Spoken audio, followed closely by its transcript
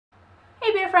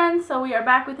Hey beer friends, so we are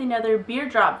back with another beer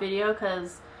drop video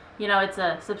because, you know, it's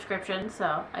a subscription,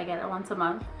 so I get it once a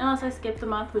month. Unless I skip the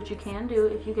month, which you can do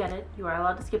if you get it. You are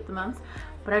allowed to skip the month.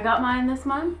 But I got mine this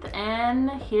month, and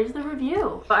here's the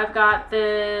review. I've got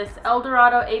this El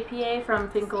Dorado APA from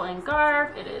Finkel and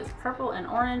Garf. It is purple and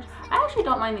orange. I actually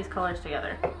don't mind these colors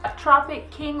together. Tropic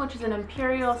King, which is an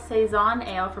Imperial Saison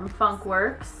Ale from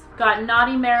Funkworks. Got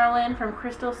Naughty Maryland from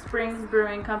Crystal Springs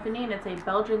Brewing Company, and it's a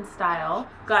Belgian style.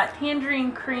 Got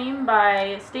Tangerine Cream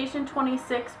by Station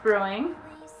 26 Brewing.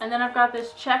 And then I've got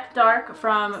this Czech Dark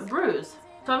from Brews.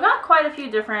 So I've got quite a few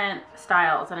different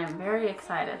styles, and I'm very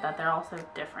excited that they're all so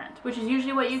different, which is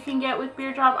usually what you can get with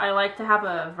Beer Drop. I like to have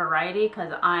a variety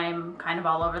because I'm kind of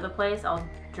all over the place. I'll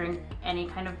drink any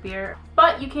kind of beer,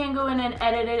 but you can go in and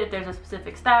edit it if there's a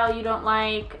specific style you don't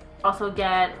like. Also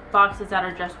get boxes that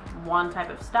are just one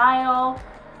type of style.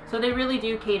 So they really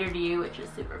do cater to you, which is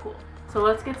super cool. So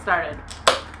let's get started.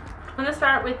 I'm going to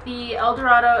start with the El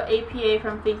Dorado APA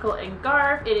from Finkel and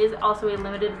Garf. It is also a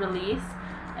limited release.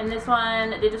 And this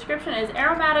one, the description is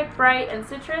aromatic, bright, and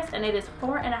citrus, and it is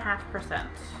 4.5%.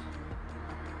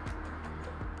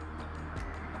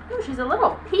 Ooh, she's a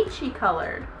little peachy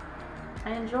colored.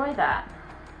 I enjoy that.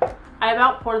 I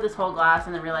about poured this whole glass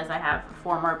and then realized I have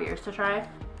 4 more beers to try.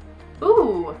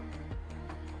 Ooh.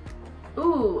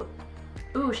 Ooh.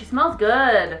 Ooh, she smells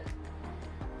good.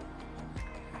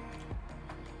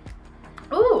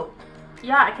 Ooh.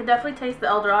 Yeah, I can definitely taste the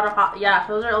El Dorado hop. Yeah,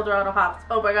 those are El Dorado hops.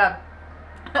 Oh my god.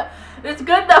 It's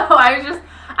good though. I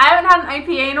haven't had an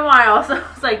IPA in a while, so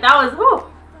it's like that was whoo.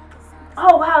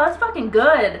 Oh wow, that's fucking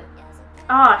good.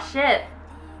 Oh shit.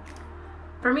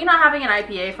 For me not having an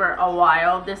IPA for a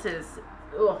while, this is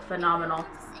phenomenal.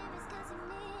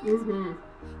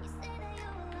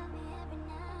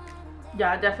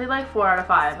 Yeah, definitely like 4 out of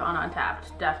 5 on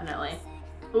Untapped, definitely.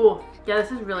 Ooh, yeah,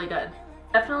 this is really good.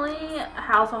 Definitely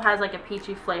also has like a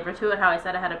peachy flavor to it. How I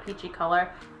said it had a peachy color.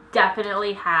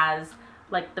 Definitely has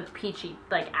like the peachy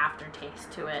like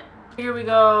aftertaste to it. Here we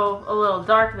go, a little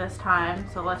dark this time,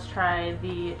 so let's try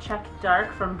the Czech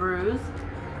Dark from Brews.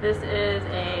 This is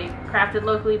a crafted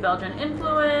locally Belgian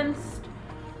influenced,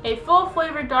 a full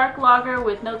flavored dark lager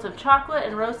with notes of chocolate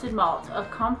and roasted malt, a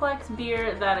complex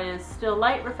beer that is still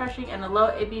light, refreshing, and a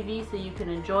low ABV so you can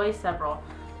enjoy several.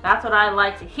 That's what I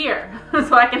like to hear,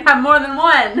 so I can have more than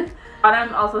one.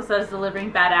 Bottom also says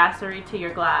delivering badassery to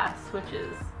your glass, which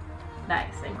is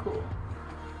nice and cool.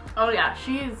 Oh yeah,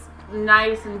 she's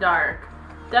nice and dark.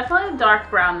 Definitely a dark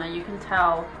brown though, you can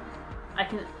tell.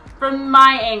 From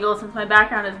my angle, since my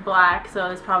background is black, so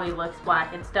this probably looks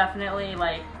black, it's definitely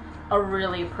like a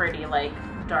really pretty like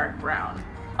dark brown.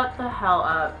 What the hell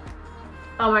up?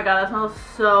 Oh my god, that smells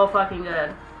so fucking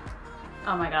good.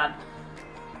 Oh my god.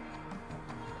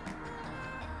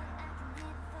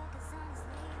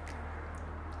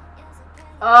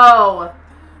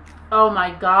 Oh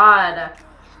my god.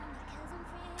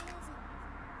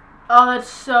 Oh, that's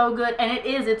so good. And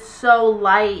it's so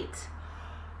light.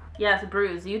 Yes,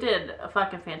 Brews, you did a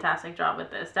fucking fantastic job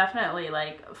with this. Definitely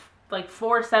like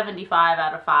 4.75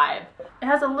 out of 5. It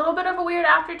has a little bit of a weird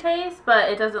aftertaste, but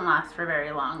it doesn't last for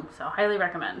very long, so highly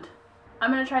recommend. I'm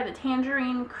gonna try the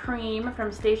Tangerine Cream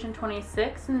from Station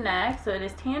 26 next. So it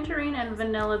is tangerine and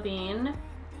vanilla bean.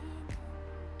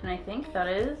 And I think that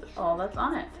is all that's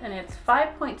on it. And it's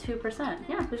 5.2%.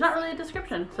 Yeah, there's not really a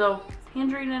description. So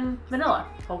tangerine and vanilla.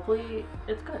 Hopefully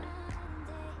it's good.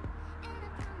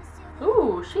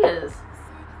 Ooh, she is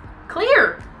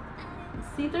clear.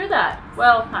 Let's see through that.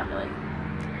 Well, not really.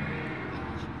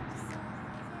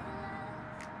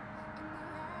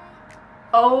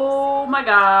 Oh my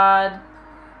god.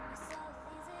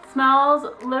 Smells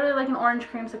literally like an orange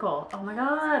creamsicle. Oh my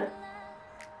god.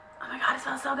 Oh my god, it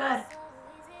smells so good.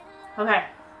 Okay,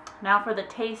 now for the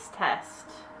taste test.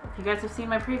 If you guys have seen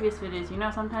my previous videos, you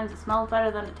know sometimes it smells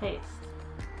better than it tastes.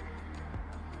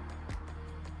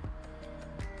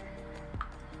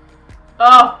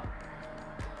 Oh!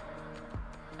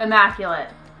 Immaculate.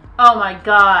 Oh my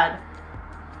god.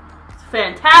 It's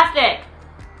fantastic!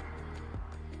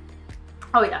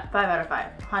 Oh yeah, 5 out of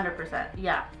 5. 100%.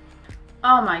 Yeah.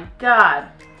 Oh my god.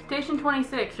 Station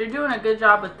 26, you're doing a good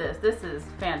job with this. This is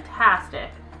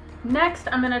fantastic. Next,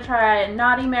 I'm going to try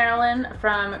Naughty Maryland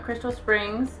from Crystal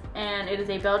Springs, and it is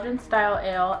a Belgian style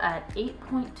ale at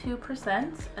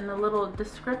 8.2%, and the little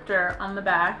descriptor on the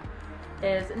back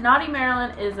is Naughty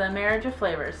Maryland is a marriage of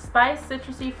flavors, spice,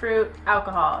 citrusy fruit,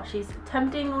 alcohol. She's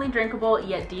temptingly drinkable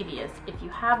yet devious. If you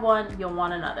have one, you'll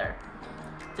want another.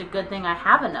 It's a good thing I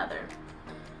have another.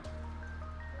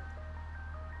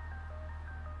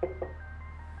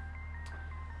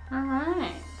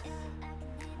 Alright.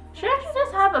 She actually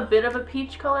does have a bit of a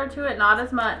peach color to it, not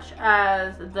as much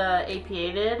as the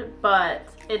APA did, but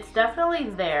it's definitely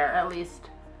there, at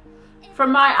least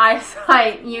from my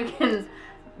eyesight. You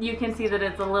can see that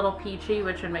it's a little peachy,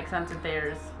 which would make sense if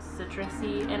there's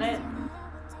citrusy in it.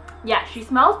 Yeah, she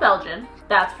smells Belgian,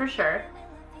 that's for sure.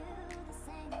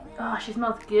 Oh, she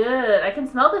smells good. I can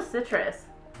smell the citrus.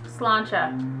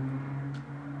 Slancha.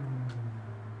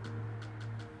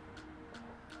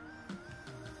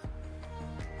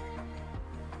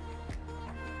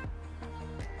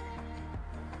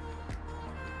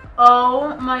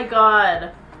 Oh my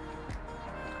god.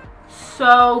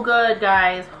 So good,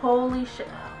 guys. Holy shit.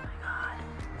 Oh my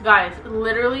god. Guys,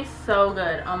 literally so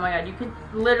good. Oh my god. You can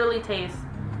literally taste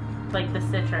like the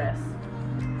citrus.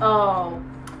 Oh.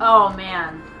 Oh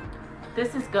man.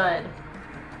 This is good.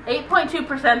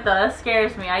 8.2% though. That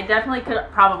scares me. I definitely could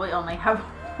probably only have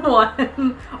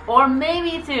one or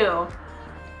maybe two.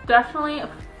 Definitely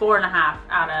 4.5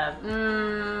 out of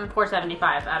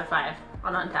 4.75 out of 5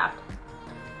 on Untapped.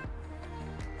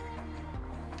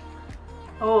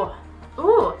 Oh,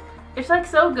 ooh, it's like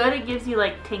so good it gives you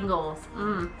like tingles.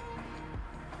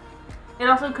 It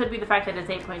also could be the fact that it's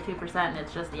 8.2% and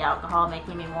it's just the alcohol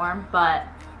making me warm, but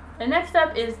the next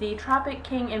up is the Tropic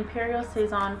King Imperial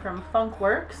Saison from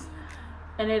Funkworks,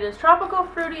 and it is tropical,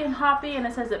 fruity, and hoppy, and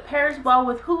it says it pairs well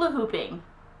with hula hooping.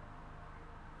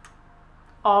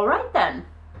 All right then.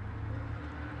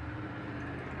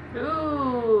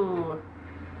 Ooh,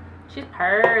 she's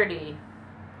pretty.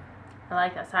 I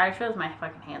like that. Sorry, I chose my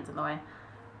fucking hands in the way.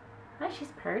 Oh, she's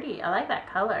pretty. I like that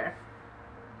color.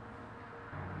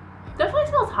 Definitely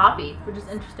smells hoppy, which is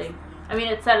interesting. I mean,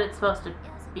 it said it's supposed to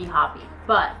be hoppy,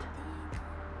 but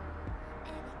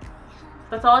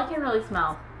that's all I can really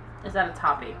smell is that it's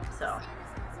hoppy. So,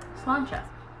 Slancha.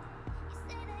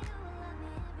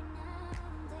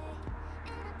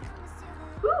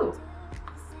 Ooh.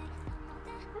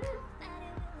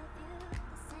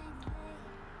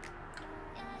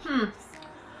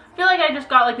 I feel like I just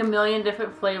got like a million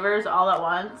different flavors all at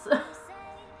once. I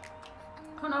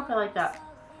don't know if I like that.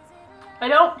 I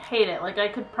don't hate it. Like, I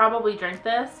could probably drink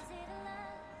this.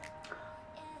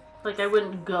 Like, I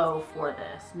wouldn't go for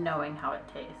this knowing how it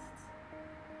tastes.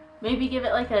 Maybe give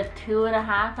it like a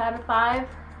 2.5 out of 5.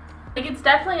 Like, it's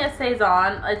definitely a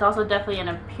Saison. It's also definitely an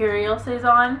Imperial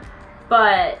Saison.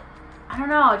 But I don't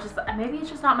know. It's just, maybe it's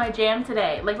just not my jam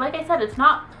today. Like I said, it's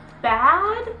not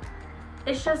bad.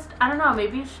 It's just, I don't know,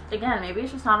 maybe, again, maybe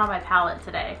it's just not on my palate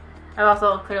today. I've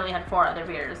also clearly had 4 other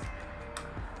beers.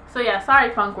 So yeah,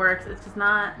 sorry Funkworks, it's just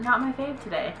not my fave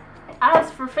today. As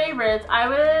for favorites,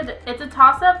 it's a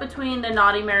toss-up between the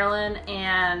Naughty Maryland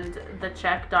and the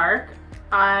Czech Dark.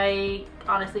 I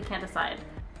honestly can't decide.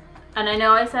 And I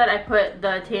know I said I put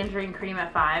the Tangerine Cream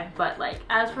at 5, but like,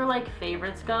 as for like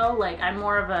favorites go, like I'm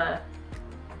more of a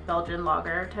Belgian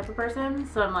lager type of person,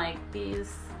 so I'm like,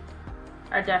 these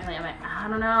are definitely, I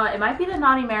don't know, it might be the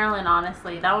Naughty Maryland,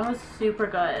 honestly. That one was super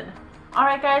good.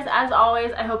 Alright guys, as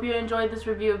always, I hope you enjoyed this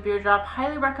review of Beer Drop.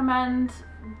 Highly recommend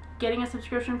getting a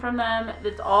subscription from them.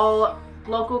 It's all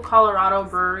local Colorado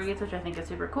breweries, which I think is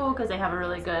super cool because they have a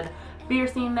really good beer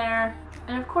scene there.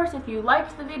 And of course, if you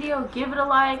liked the video, give it a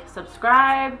like,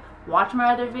 subscribe, watch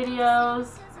my other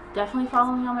videos. Definitely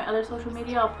follow me on my other social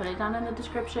media. I'll put it down in the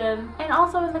description. And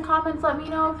also in the comments, let me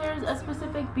know if there's a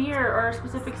specific beer or a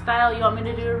specific style you want me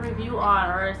to do a review on,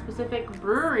 or a specific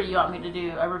brewery you want me to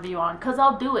do a review on, because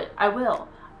I'll do it. I will.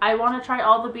 I want to try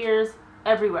all the beers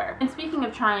everywhere. And speaking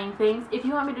of trying things, if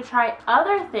you want me to try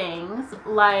other things,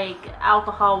 like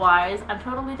alcohol-wise, I'm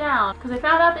totally down. Because I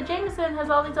found out that Jameson has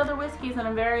all these other whiskeys, and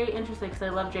I'm very interested because I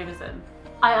love Jameson.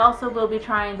 I also will be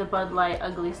trying the Bud Light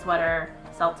Ugly Sweater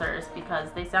seltzers because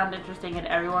they sound interesting and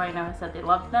everyone I know has said they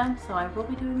loved them, so I will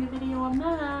be doing a video on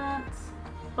that.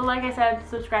 But like I said,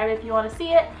 subscribe if you want to see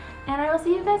it, and I will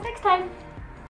see you guys next time.